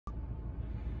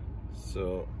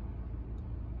So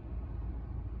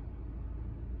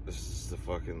this is the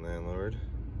fucking landlord.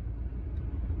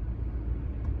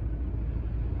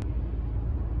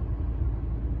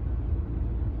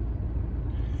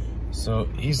 So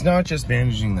he's not just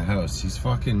managing the house, he's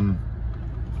fucking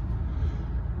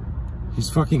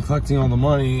collecting all the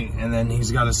money, and then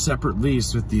he's got a separate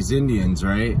lease with these Indians,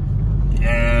 right?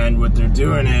 And what they're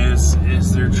doing is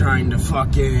they're trying to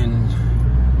fucking,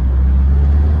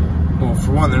 well,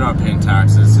 for one, they're not paying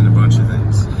taxes and a bunch of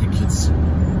things. Like, it's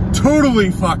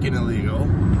totally fucking illegal.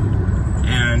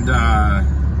 And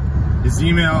his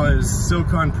email is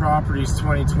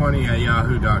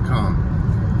siliconproperties2020@yahoo.com.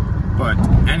 But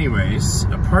anyways,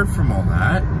 apart from all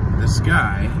that, this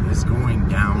guy is going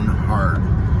down hard.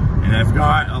 And I've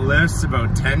got a list,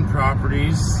 about 10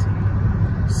 properties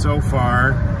so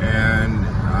far, and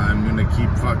I'm gonna keep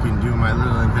fucking doing my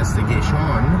little investigation.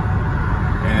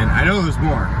 And I know there's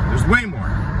more. There's way more.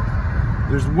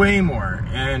 There's way more.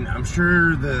 And I'm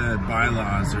sure the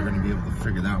bylaws are gonna be able to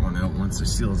figure that one out once they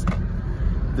seal his,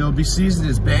 they'll be seizing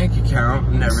his bank account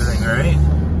and everything, right?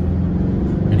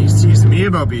 And he's teasing me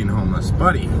about being homeless.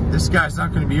 Buddy, this guy's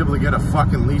not gonna be able to get a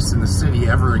fucking lease in the city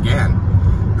ever again.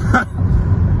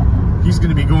 He's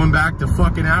gonna be going back to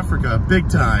fucking Africa big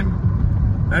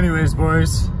time. Anyways,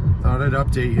 boys, thought I'd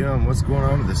update you on what's going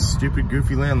on with this stupid,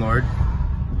 goofy landlord.